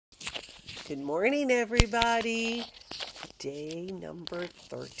Good morning, everybody. Day number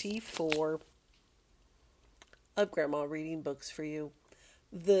 34 of Grandma Reading Books for You.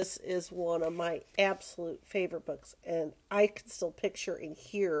 This is one of my absolute favorite books, and I can still picture and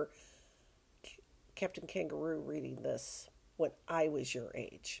hear Captain Kangaroo reading this when I was your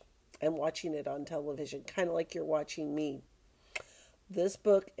age and watching it on television, kind of like you're watching me. This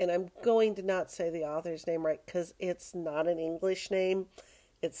book, and I'm going to not say the author's name right because it's not an English name.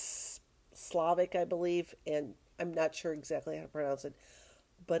 It's Slavic, I believe, and I'm not sure exactly how to pronounce it.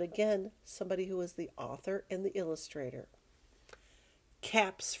 But again, somebody who is the author and the illustrator.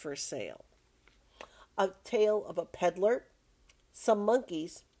 Caps for Sale. A tale of a peddler, some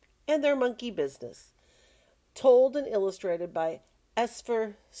monkeys, and their monkey business. Told and illustrated by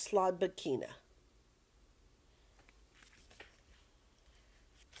Esfer Slobodkina.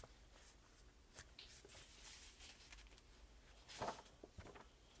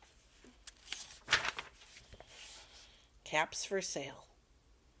 Caps for Sale.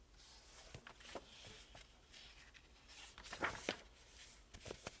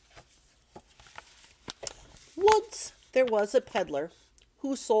 Once there was a peddler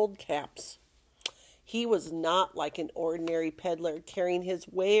who sold caps. He was not like an ordinary peddler carrying his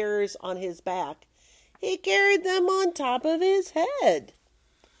wares on his back. He carried them on top of his head.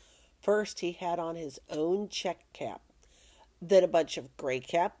 First he had on his own check cap, then a bunch of gray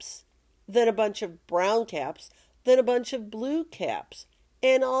caps, then a bunch of brown caps, then a bunch of blue caps,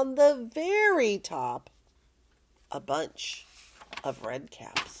 and on the very top, a bunch of red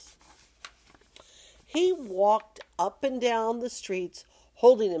caps. He walked up and down the streets,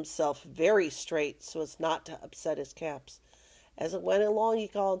 holding himself very straight so as not to upset his caps. As it went along, he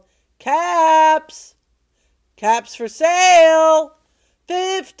called, "Caps! Caps for sale!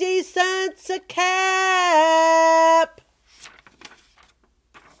 50 cents a cap!"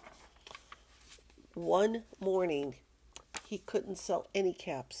 One morning, he couldn't sell any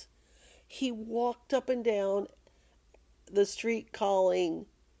caps. He walked up and down the street calling,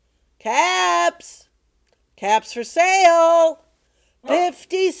 "Caps! Caps for sale!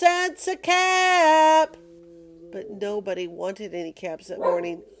 50 cents a cap!" But nobody wanted any caps that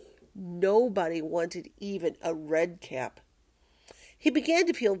morning. Nobody wanted even a red cap. He began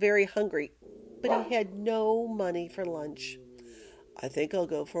to feel very hungry, but he had no money for lunch. "I think I'll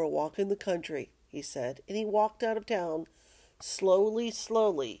go for a walk in the country," he said, and he walked out of town slowly,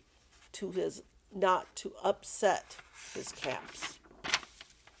 not to upset his caps.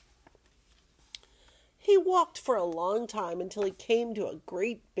 He walked for a long time until he came to a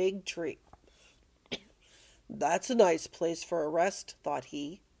great big tree. "That's a nice place for a rest," thought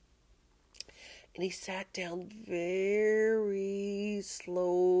he. And he sat down very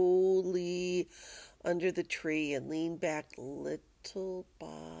slowly under the tree and leaned back little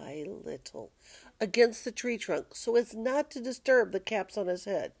by little against the tree trunk so as not to disturb the caps on his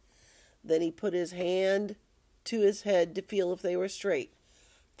head. Then he put his hand to his head to feel if they were straight.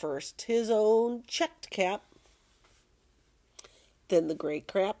 First his own checked cap, then the gray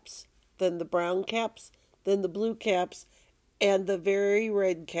caps, then the brown caps, then the blue caps, and the very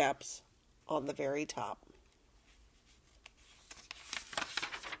red caps on the very top.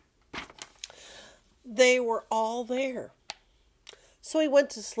 They were all there. So he went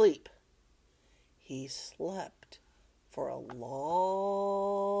to sleep. He slept for a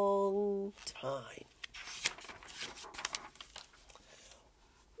long time.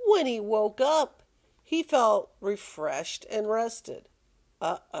 When he woke up, he felt refreshed and rested.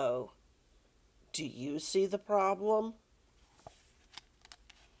 Uh-oh. Do you see the problem?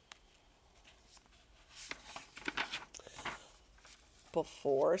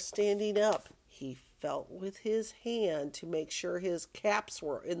 Before standing up, he felt with his hand to make sure his caps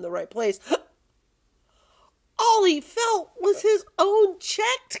were in the right place. All he felt was his own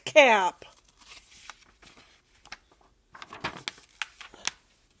checked cap.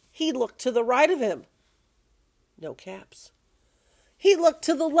 He looked to the right of him. No caps. He looked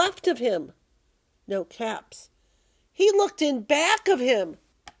to the left of him. No caps. He looked in back of him.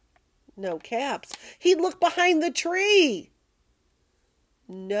 No caps. He looked behind the tree.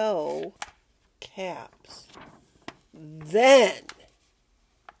 No caps. Then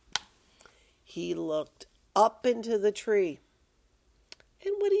he looked up into the tree.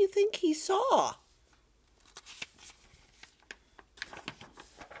 And what do you think he saw?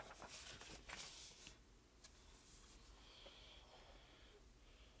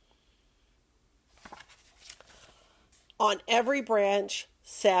 On every branch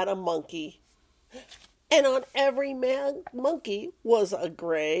sat a monkey, and on every monkey was a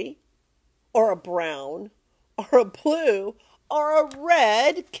gray, or a brown, or a blue, or a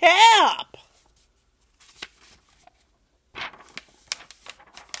red cap?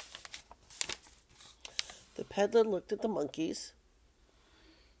 The peddler looked at the monkeys.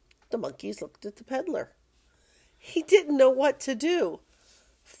 The monkeys looked at the peddler. He didn't know what to do.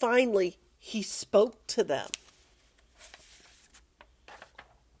 Finally, he spoke to them.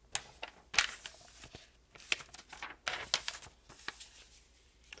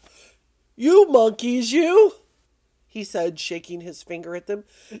 "You monkeys, you," he said, shaking his finger at them.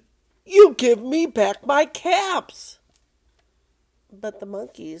 "You give me back my caps." But the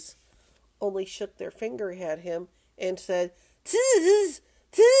monkeys only shook their finger at him and said, "Tizz,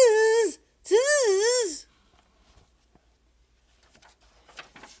 tizz, tizz."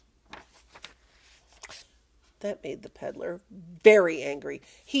 That made the peddler very angry.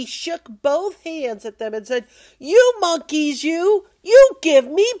 He shook both hands at them and said, "You monkeys, you give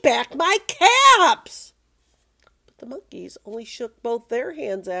me back my caps." But the monkeys only shook both their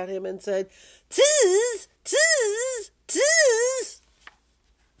hands at him and said, "Tizz, tizz, tizz."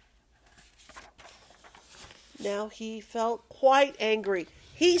 Now he felt quite angry.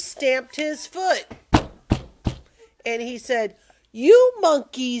 He stamped his foot and he said, "You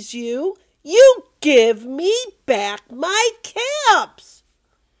monkeys, you give me back my caps."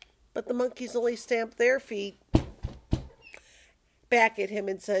 But the monkeys only stamped their feet back at him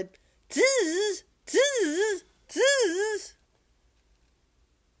and said, "Tizz, tizz, tizz."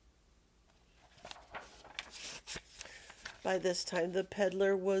 By this time, the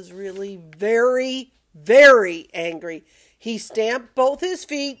peddler was really very, very angry. He stamped both his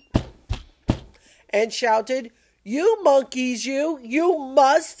feet and shouted, "You monkeys, you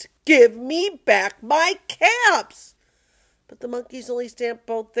must give me back my caps." But the monkeys only stamped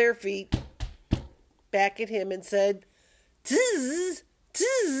both their feet back at him and said, "Tizz,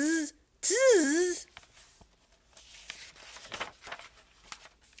 tizz, tizz."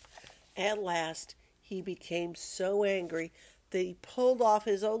 At last, he became so angry that he pulled off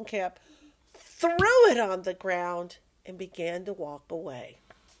his own cap, threw it on the ground, and began to walk away.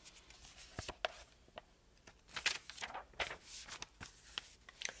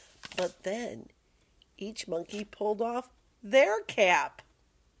 But then each monkey pulled off their cap.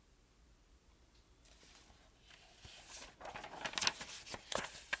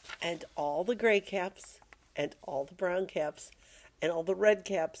 And all the gray caps, and all the brown caps, and all the red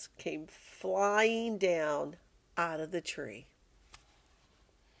caps came flying down out of the tree.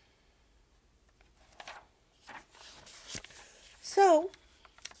 So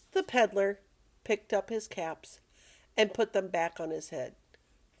the peddler picked up his caps and put them back on his head.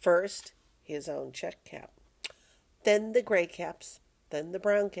 First, his own check cap, then the gray caps, then the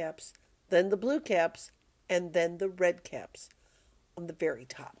brown caps, then the blue caps, and then the red caps on the very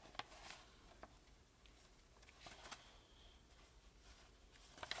top.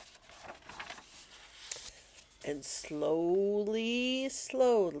 And slowly,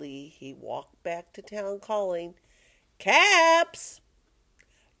 slowly, he walked back to town calling, "Caps!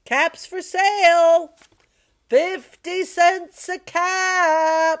 Caps for sale! 50 cents a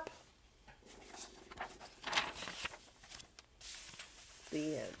cap!"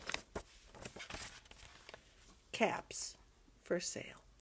 The end. Caps for sale.